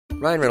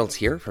Ryan Reynolds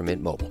here from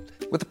Mint Mobile.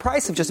 With the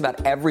price of just about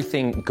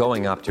everything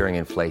going up during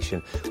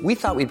inflation, we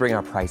thought we'd bring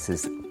our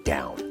prices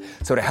down.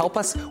 So to help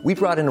us, we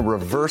brought in a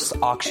reverse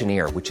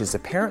auctioneer, which is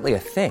apparently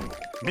a thing.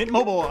 Mint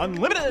Mobile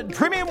Unlimited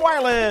Premium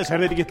Wireless. How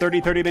to get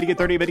 30, 30, bit to get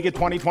 30, bit to get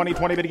 20, 20,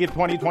 20, bit to get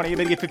 20, 20,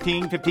 bit to get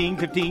 15, 15,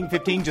 15,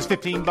 15, just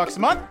 $15 a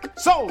month?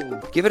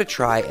 Sold! Give it a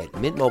try at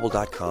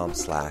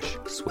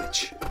mintmobile.com/switch.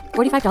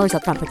 $45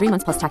 up front for 3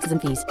 months plus taxes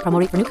and fees. Promo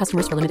rate for new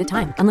customers for limited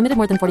time. Unlimited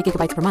more than 40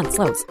 gigabytes per month.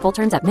 Slows full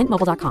terms at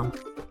mintmobile.com.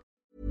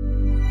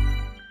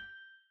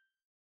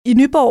 I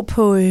Nyborg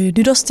på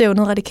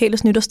nytårsstævnet,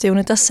 Radikales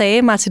nytårsstævne, der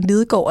sagde Martin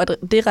Lidegaard, at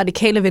det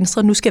Radikale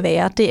Venstre nu skal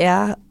være, det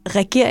er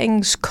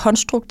regeringens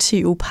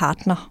konstruktive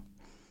partner.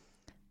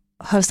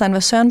 Holstein,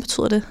 hvad søren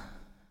betyder det?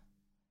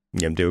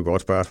 Jamen, det er jo et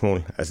godt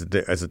spørgsmål.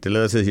 Det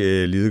lader til,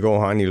 at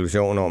Lidegaard har en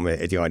illusion om,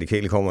 at de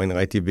radikale kommer i en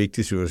rigtig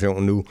vigtig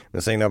situation nu.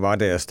 Men sagen er bare, at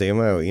deres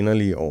stemmer er jo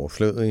inderligt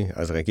overflødige.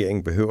 Altså,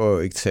 regeringen behøver jo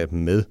ikke tage dem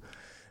med.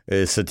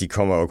 Så de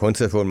kommer jo kun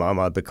til at få en meget,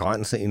 meget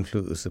begrænset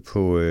indflydelse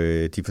på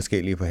de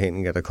forskellige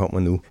forhandlinger, der kommer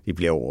nu. De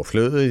bliver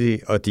overflødige,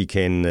 og de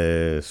kan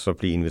så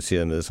blive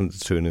inviteret med som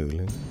det tynde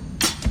øl.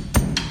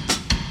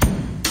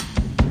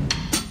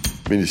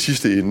 Men i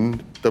sidste ende,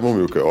 der må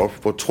man jo gøre op,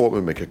 hvor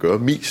tror man kan gøre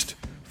mest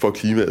for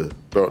klimaet,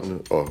 børnene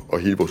og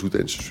hele vores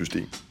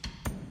uddannelsessystem.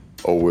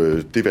 Og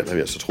det valg har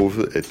vi altså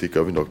truffet, at det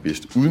gør vi nok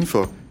bedst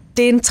udenfor.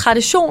 Det er en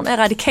tradition, at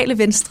Radikale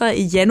Venstre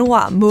i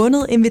januar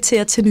måned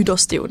inviterer til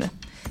nytårsstævne.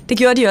 Det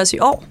gjorde de også i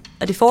år,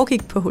 og det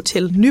foregik på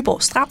Hotel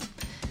Nyborg Strand.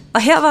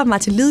 Og her var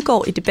Martin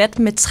Lidegaard i debat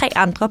med 3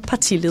 andre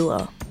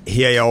partiledere.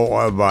 Her i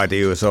år var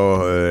det jo så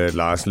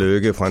Lars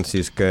Løkke,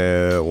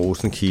 Franciska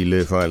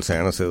Rosenkilde fra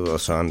Alternativet og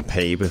Søren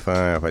Pape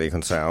fra de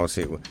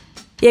konservative.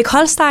 Erik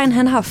Holstein,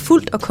 han har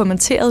fulgt og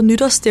kommenteret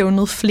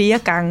nytårsstævnet flere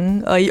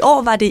gange, og i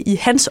år var det i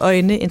hans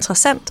øjne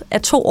interessant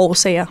af 2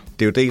 årsager.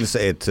 Det er jo dels,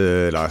 at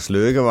Lars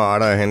Løkke var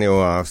der. Han har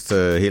jo haft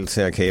helt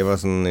til at kæve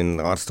sådan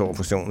en ret stor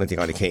portion af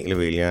de radikale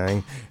vælgere.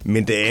 Ikke?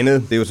 Men det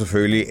andet, det er jo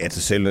selvfølgelig, at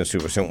selv den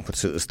situation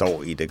partiet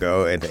står i, det gør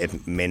jo, at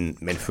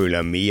man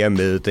følger mere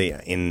med der,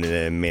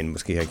 end man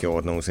måske har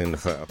gjort nogensinde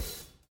før.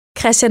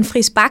 Christian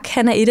Friis Bach,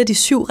 han er et af de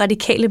 7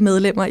 radikale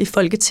medlemmer i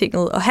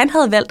Folketinget, og han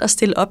havde valgt at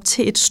stille op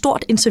til et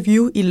stort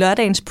interview i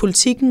lørdagens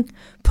Politikken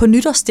på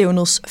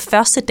nytårsstævnets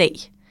første dag.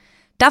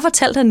 Der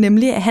fortalte han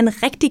nemlig, at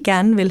han rigtig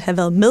gerne ville have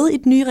været med i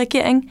den nye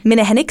regering, men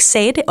at han ikke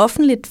sagde det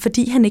offentligt,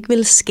 fordi han ikke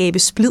ville skabe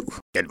splid.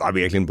 Det var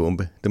virkelig en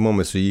bombe, det må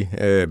man sige.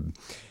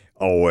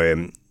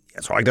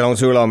 Jeg tror ikke, der er nogen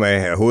tvivl om,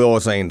 at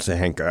hovedårsagen til, at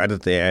han gør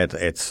det, det er,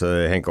 at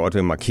han godt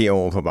vil markere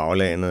over for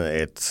baglandet,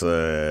 at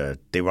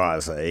det var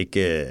altså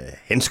ikke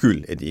hans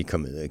skyld, at de ikke kom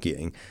med i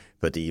regeringen.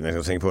 Fordi man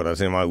skal tænke på, at der er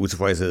sådan meget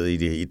utilfredshed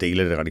i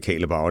dele af det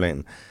radikale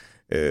bagland.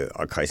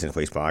 Og Christian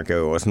Friis Bach er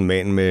jo også en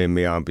mand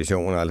med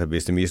ambitioner. Altså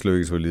hvis det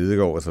mislykkes for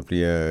Lidegaard, så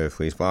bliver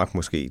Friis Bach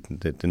måske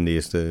den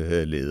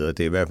næste leder. Det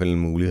er i hvert fald en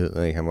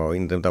mulighed. Ikke? Han var jo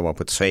en af dem, der var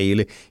på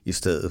tale i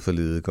stedet for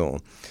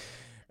Lidegaard.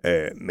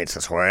 Men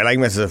så tror jeg heller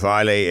ikke, man tager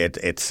fejl af,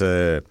 at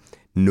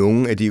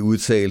nogle af de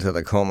udtalelser,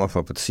 der kommer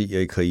fra partier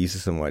i krise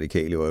som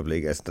radikale i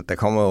øjeblikket, altså der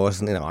kommer jo også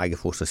sådan en række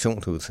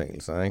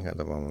frustrationsudtalelser, ikke?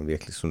 Altså, hvor man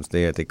virkelig synes,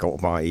 det går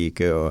bare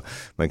ikke, og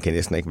man kan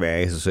næsten ikke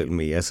være i sig selv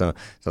mere. Så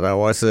der er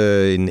jo også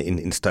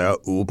en større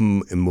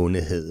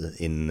åbenmundighed,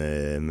 end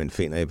man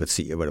finder i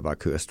partier, hvor det bare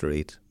kører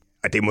straight.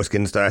 Og det er måske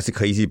den største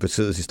krise i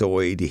partiets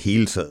historie i det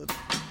hele taget.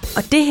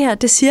 Og det her,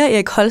 det siger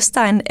Erik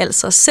Holstein,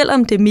 altså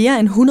selvom det mere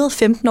end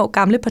 115 år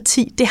gamle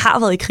parti, det har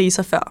været i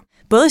kriser før.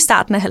 Både i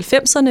starten af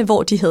 90'erne,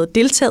 hvor de havde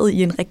deltaget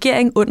i en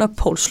regering under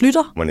Poul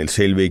Schlüter. Hvor Niels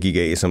Helveg gik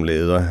af som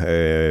leder.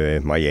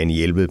 Marianne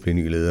Jelved blev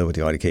ny leder på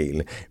de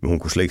radikale. Men hun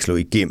kunne slet ikke slå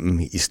igennem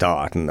i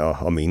starten,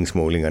 og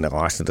meningsmålingerne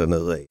rastede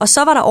dernede af. Og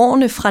så var der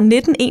årene fra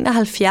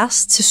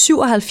 1971 til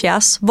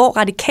 77, hvor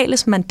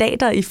radikales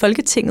mandater i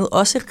Folketinget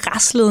også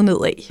raslede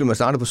nedad. Når man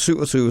startede på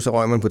 27, så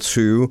røg man på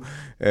 20.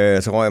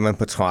 Så røg man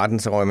på 13,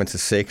 så røg man til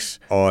 6.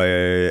 Og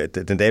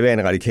den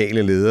daværende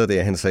radikale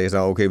leder, han sagde så,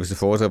 okay, hvis det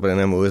fortsætter på den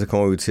her måde, så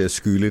kommer vi til at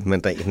skylde et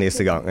mandat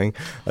næste gang. Ikke?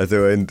 Altså,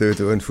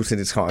 det var en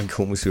fuldstændig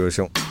tragikomisk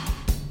situation.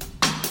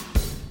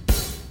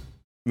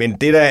 Men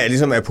det, der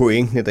ligesom er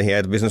pointen i det her,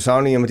 at hvis man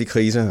sammenligner med de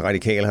kriser,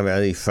 radikale har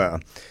været i før,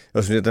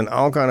 så synes jeg, at den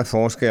afgørende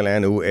forskel er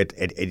nu, at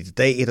i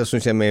dag, der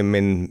synes jeg, at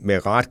man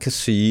med ret kan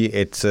sige,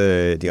 at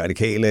de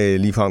radikale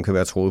ligefrem kan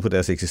være troet på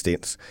deres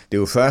eksistens. Det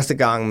er jo første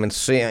gang, man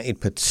ser et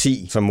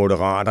parti som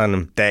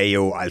Moderaterne, der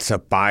jo altså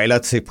bejler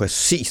til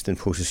præcis den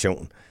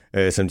position,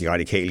 som de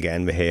radikale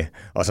gerne vil have,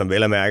 og som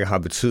vel at mærke har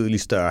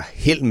betydeligt større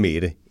held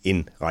med det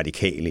end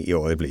radikale i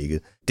øjeblikket.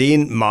 Det er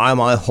en meget,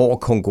 meget hård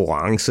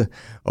konkurrence,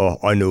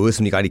 og noget,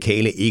 som de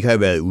radikale ikke har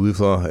været ude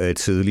for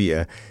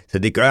tidligere. Så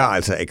det gør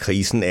altså, at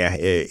krisen er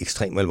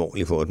ekstremt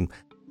alvorlig for dem.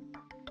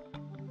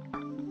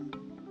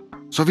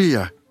 Så vil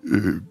jeg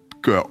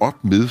gøre op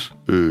med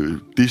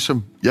det,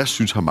 som jeg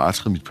synes har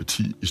martret mit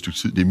parti i et stykke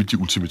tid, nemlig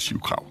de ultimative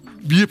krav.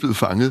 Vi er blevet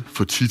fanget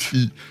for tit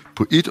i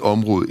på et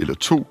område eller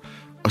to,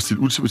 og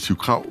stille ultimative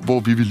krav, hvor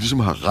vi vil ligesom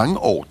have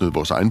rangordnet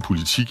vores egen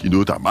politik i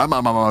noget, der er meget,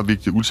 meget, meget, meget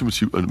vigtigt,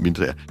 ultimativt og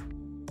mindre er.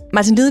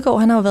 Martin Lidegaard,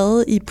 han har jo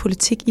været i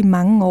politik i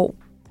mange år.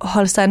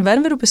 Holstein,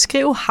 hvordan vil du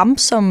beskrive ham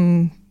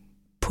som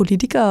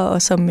politiker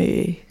og som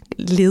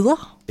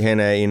leder? Han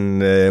er en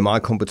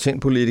meget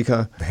kompetent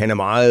politiker. Han er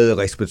meget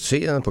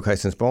respekteret på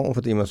Christiansborg,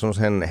 fordi man synes,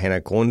 han er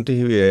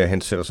grundig.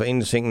 Han sætter sig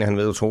ind i tingene. Han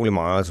ved utrolig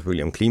meget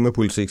selvfølgelig om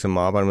klimapolitik, som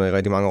han arbejder med i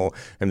rigtig mange år.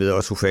 Han ved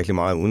også ufattelig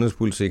meget om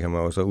udenrigspolitik. Han var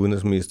også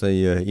udenrigsminister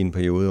i en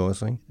periode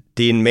også, ikke?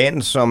 Det er en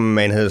mand, som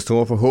man havde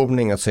store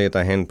forhåbninger til,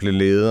 da han blev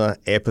leder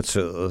af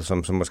partiet,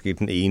 som måske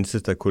den eneste,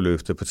 der kunne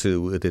løfte partiet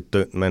ud af det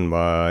døgn, man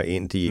var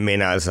ind i.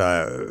 Men altså,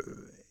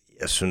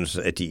 jeg synes,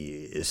 at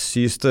den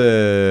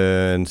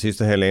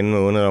sidste halvanden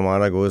måned, eller meget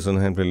der er gået, siden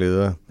han blev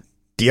leder,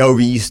 de har jo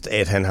vist,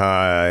 at han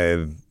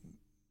har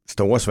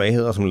store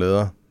svagheder som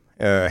leder.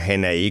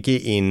 Han er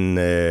ikke en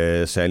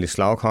særlig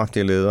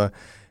slagkraftig leder.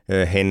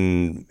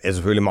 Han er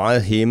selvfølgelig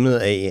meget hæmmet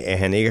af, at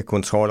han ikke har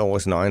kontrol over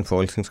sin egen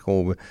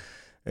folketingsgruppe.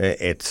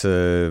 At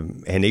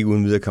han ikke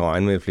uden videre kan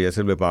regne med, at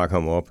flertal vil bare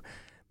komme op.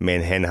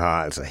 Men han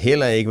har altså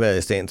heller ikke været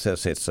i stand til at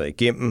sætte sig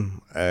igennem.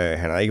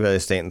 Han har ikke været i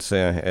stand til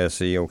at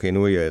sige, okay,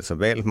 nu har jeg altså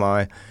valgt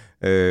mig,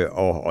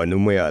 og nu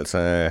må jeg altså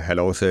have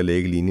lov til at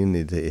lægge linjen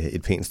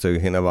et pænt stykke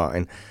hen ad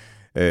vejen.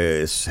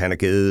 Han har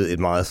givet et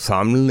meget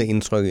famlende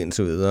indtryk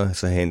indtil videre,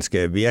 så han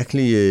skal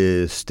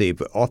virkelig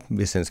steppe op,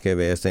 hvis han skal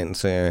være i stand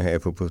til at have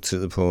på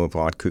tid på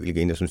ret køl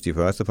igen. Jeg synes, de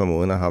første par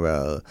måneder har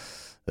været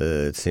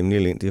temmelig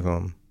elendige for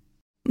ham.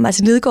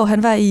 Martin Lidegaard,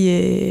 han var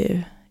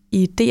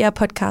i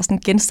DR-podcasten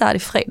Genstart i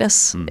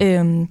fredags.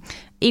 En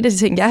af de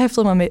ting, jeg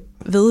hæftede mig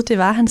ved, det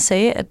var, at han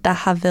sagde, at der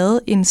har været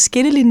en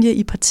skillelinje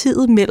i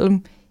partiet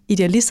mellem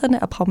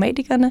idealisterne og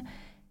pragmatikerne.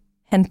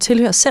 Han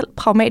tilhører selv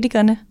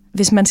pragmatikerne.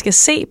 Hvis man skal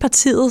se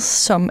partiet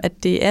som, at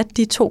det er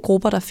de to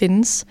grupper, der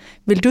findes,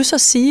 vil du så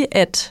sige,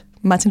 at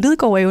Martin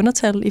Lidegaard er i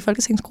undertal i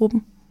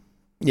Folketingsgruppen?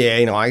 Ja,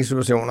 i en række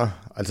situationer.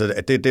 Altså,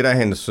 det der er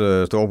hans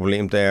store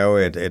problem, det er jo,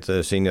 at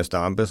Zenia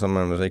Stampe, som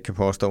man altså ikke kan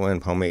påstå, er en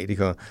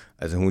pragmatiker,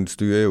 altså hun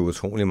styrer jo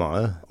utrolig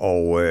meget.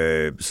 Og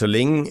så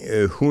længe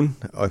hun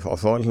og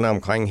folkene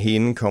omkring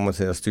hende kommer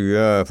til at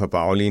styre fra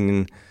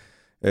baglinjen,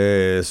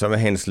 så vil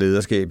hans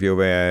lederskab jo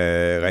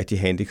være rigtig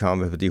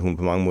handicappet, fordi hun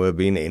på mange måder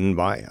vil en anden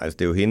vej. Altså,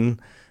 det er jo hende,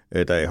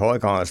 der i høj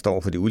grad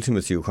står for de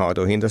ultimative krav.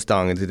 Det var hende, der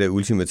stangede det der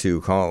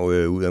ultimative krav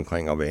ud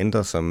omkring og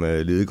venter, som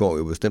Lidegaard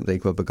jo bestemt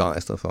ikke var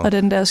begejstret for. Og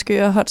den der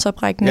skøre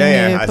håndsoprækning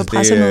på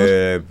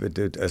pressemødet.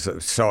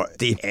 Så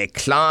det er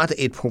klart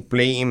et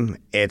problem,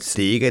 at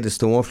det ikke er det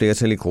store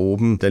flertal i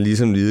gruppen, der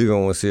ligesom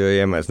Lidegaard siger,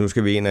 jamen altså nu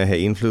skal vi ind og have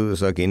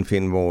indflydelse og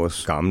genfinde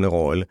vores gamle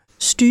rolle.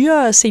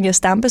 Styrer Zenia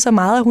Stampe så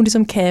meget, at hun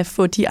ligesom kan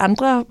få de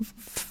andre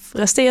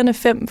resterende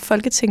 5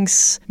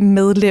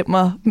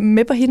 folketingsmedlemmer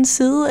med på hendes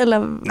side,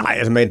 eller? Nej,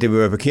 altså, men det vil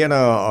være forkert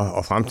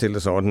at fremstille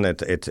det sådan,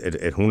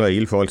 at hun har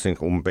hele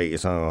folketingsgruppen bag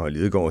sig, og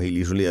Lidegaard helt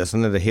isoleret.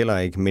 Sådan er det heller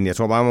ikke. Men jeg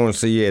tror bare, man må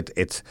sige,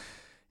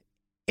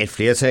 at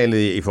flertallet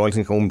i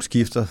folketingsgruppen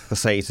skifter fra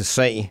sag til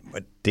sag.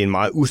 Det er en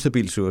meget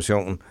ustabil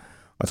situation.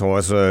 Og jeg tror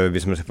også,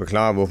 hvis man skal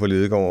forklare, hvorfor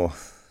Lidegaard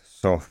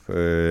så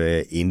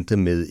endte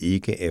med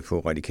ikke at få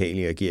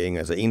radikale regeringer.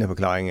 Altså en af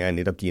forklaringerne er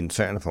netop de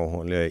interne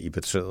forhold i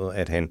partiet,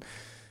 at han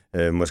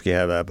måske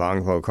har været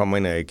bange for at komme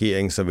ind i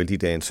regering, så vil de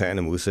der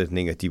interne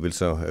modsætninger, de vil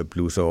så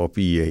blusse op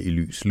i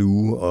lys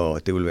lue,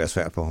 og det vil være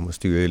svært for ham at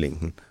styre i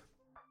længden.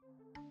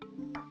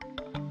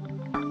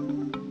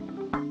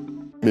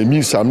 Men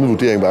min samlede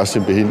vurdering var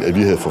simpelthen, at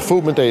vi havde for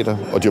få mandater,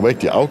 og det var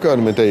ikke de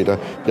afgørende mandater.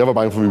 Jeg var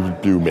bange for, at vi ville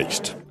blive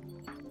mast.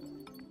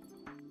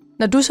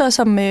 Når du så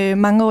som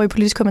mangeårig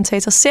politisk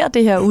kommentator ser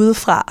det her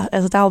udefra,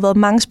 altså der har jo været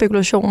mange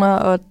spekulationer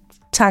og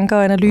tanker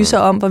og analyser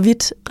om,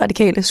 hvorvidt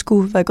radikale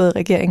skulle være gået i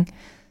regering.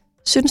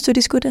 Synes du,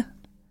 de skulle det?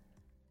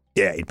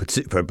 Ja,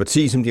 for et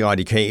parti som de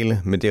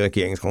radikale, med det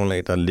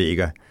regeringsgrundlag, der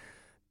ligger,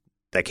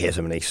 der kan jeg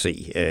simpelthen ikke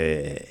se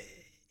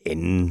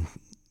anden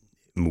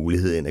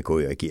mulighed end at gå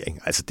i regering.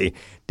 Altså det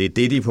er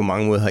det, de på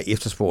mange måder har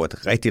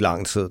efterspurgt rigtig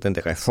lang tid. Den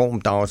der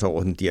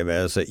reformdagsorden, de har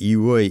været så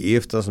ivrige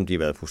efter, som de har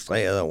været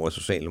frustrerede over, at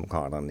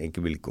Socialdemokraterne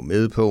ikke ville gå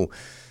med på.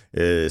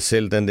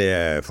 Selv den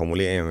der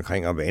formulering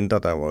omkring at vente,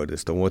 der var det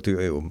store dyr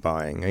i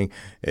åbenbaringen, ikke?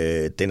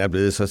 Den er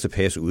blevet så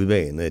tilpas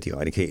udvandet, at de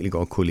radikale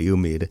godt kunne leve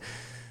med det.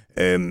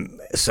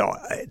 Så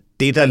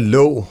det, der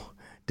lå,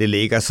 det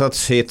ligger så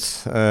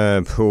tæt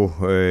på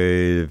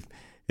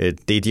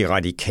det, de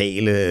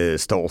radikale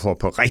står for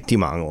på rigtig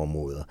mange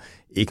områder.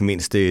 Ikke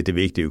mindst det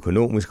vigtige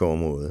økonomiske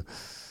område.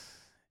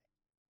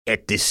 At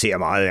det ser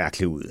meget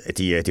mærkeligt ud, at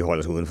de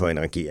holder sig uden for en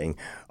regering.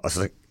 Og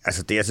så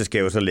altså dertil skal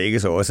jo så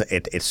lægges også,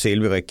 at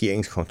selve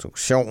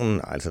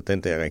regeringskonstruktionen, altså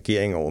den der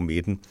regering over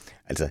midten,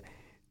 altså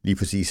lige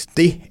præcis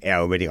det er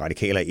jo, hvad de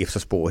radikale har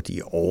efterspurgt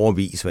i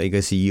overvis, hvad ikke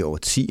at sige,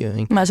 årtier.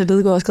 Ikke? Martin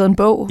Lidegaard har skrevet en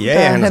bog, der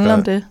handler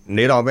om det.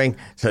 Netop, ikke?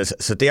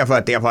 Så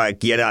derfor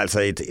giver det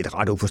altså et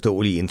ret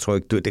uforståeligt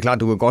indtryk. Det er klart,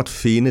 du kan godt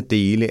finde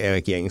dele af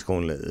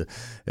regeringsgrundlaget,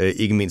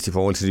 ikke mindst i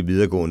forhold til de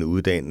videregående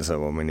uddannelser,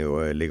 hvor man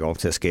jo lægger op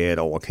til at skære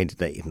over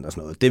kandidaten og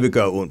sådan noget. Det vil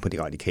gøre ondt på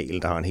de radikale,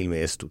 der har en hel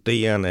masse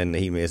studerende, en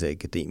hel masse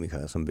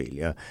akademikere, som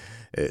vælger.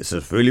 Så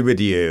selvfølgelig vil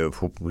de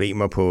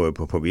problemer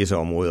på visse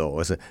områder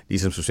også,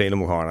 ligesom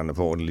Socialdemokraterne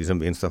får det,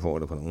 ligesom Venstre får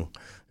det på nogle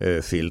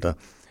felter.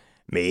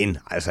 Men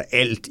altså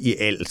alt i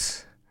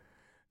alt,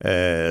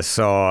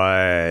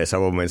 så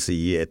må man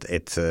sige,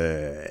 at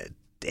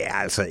det er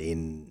altså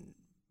en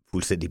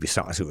fuldstændig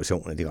bizarre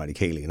situation, at de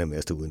radikale ender med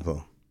at stå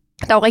udenfor.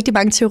 Der er jo rigtig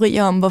mange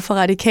teorier om, hvorfor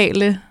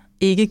radikale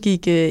ikke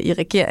gik i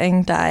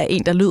regering. Der er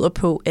en, der lyder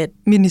på, at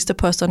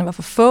ministerposterne var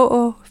for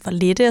få, for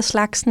lette af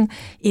slagsen.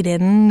 Et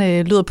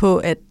andet lyder på,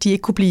 at de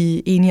ikke kunne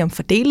blive enige om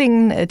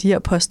fordelingen af de her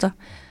poster.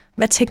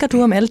 Hvad tænker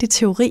du om alle de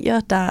teorier,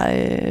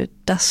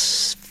 der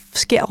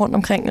sker rundt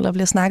omkring, eller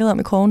bliver snakket om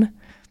i krogene?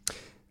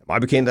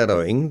 Meget bekendt er der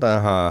jo ingen, der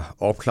har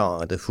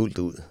opklaret det fuldt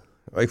ud.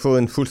 Og ikke fået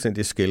en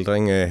fuldstændig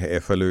skildring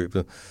af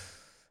forløbet.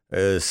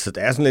 Så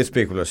der er sådan lidt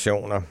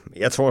spekulationer.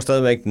 Jeg tror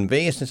stadigvæk, at den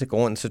væsentligste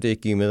grund til,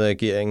 det gik med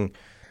regeringen,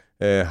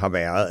 har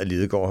været, at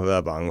Lidegaard har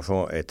været bange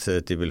for, at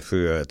det vil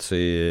føre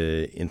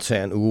til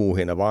intern uro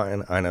hen ad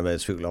vejen, og han har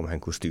været i tvivl om, at han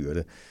kunne styre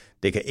det.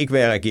 Det kan ikke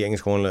være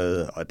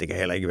regeringsgrundlaget, og det kan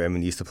heller ikke være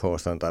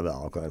ministerposterne, der har været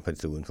afgørende på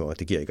det udenfor.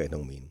 Det giver ikke rigtig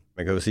nogen mening.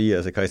 Man kan jo sige, at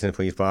altså Christian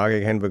Friis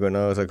Bach, han begynder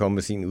også at komme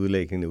med sin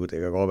udlægning nu. Det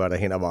kan godt være, der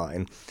hen ad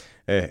vejen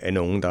af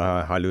nogen,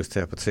 der har lyst til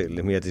at fortælle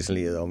lidt mere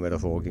detaljeret om, hvad der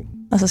foregik.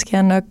 Og så skal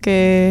jeg nok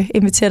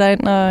invitere dig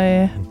ind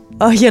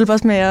og hjælpe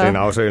os med at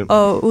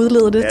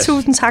udlede det. Yes.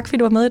 Tusind tak, fordi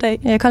du var med i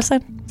dag,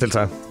 Koldstein. Selv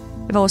tak.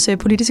 Vores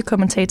politiske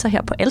kommentator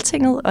her på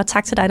Altinget, og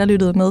tak til dig, der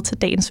lyttede med til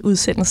dagens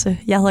udsendelse.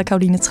 Jeg hedder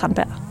Caroline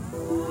Tranberg.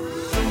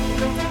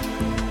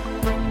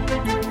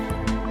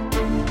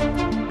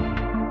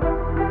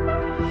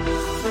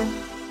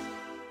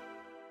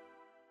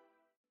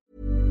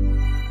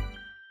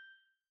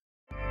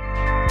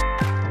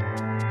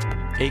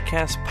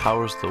 Acast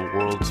powers the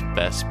world's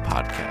best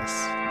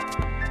podcasts.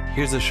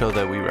 Here's a show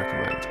that we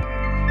recommend.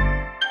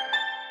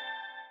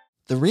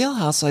 The Real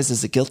Housewives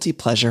is a guilty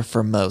pleasure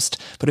for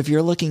most, but if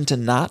you're looking to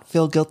not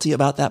feel guilty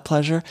about that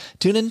pleasure,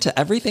 tune in to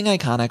Everything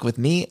Iconic with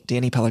me,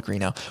 Danny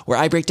Pellegrino, where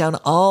I break down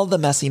all the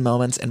messy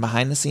moments and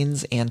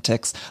behind-the-scenes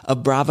antics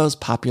of Bravo's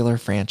popular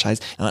franchise.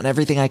 And on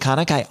Everything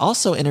Iconic, I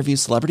also interview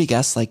celebrity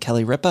guests like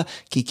Kelly Ripa,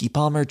 Keke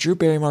Palmer, Drew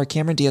Barrymore,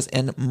 Cameron Diaz,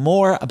 and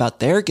more about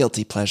their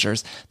guilty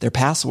pleasures, their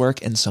past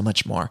work, and so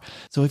much more.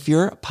 So if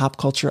you're pop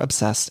culture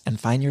obsessed and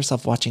find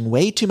yourself watching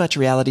way too much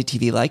reality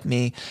TV like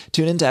me,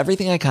 tune into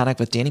Everything Iconic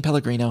with Danny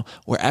Pellegrino,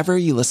 wherever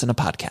you listen to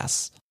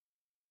podcasts.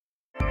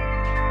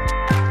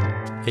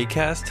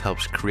 Acast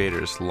helps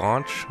creators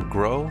launch,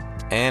 grow,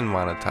 and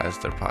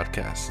monetize their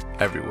podcasts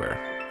everywhere.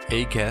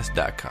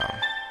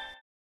 Acast.com.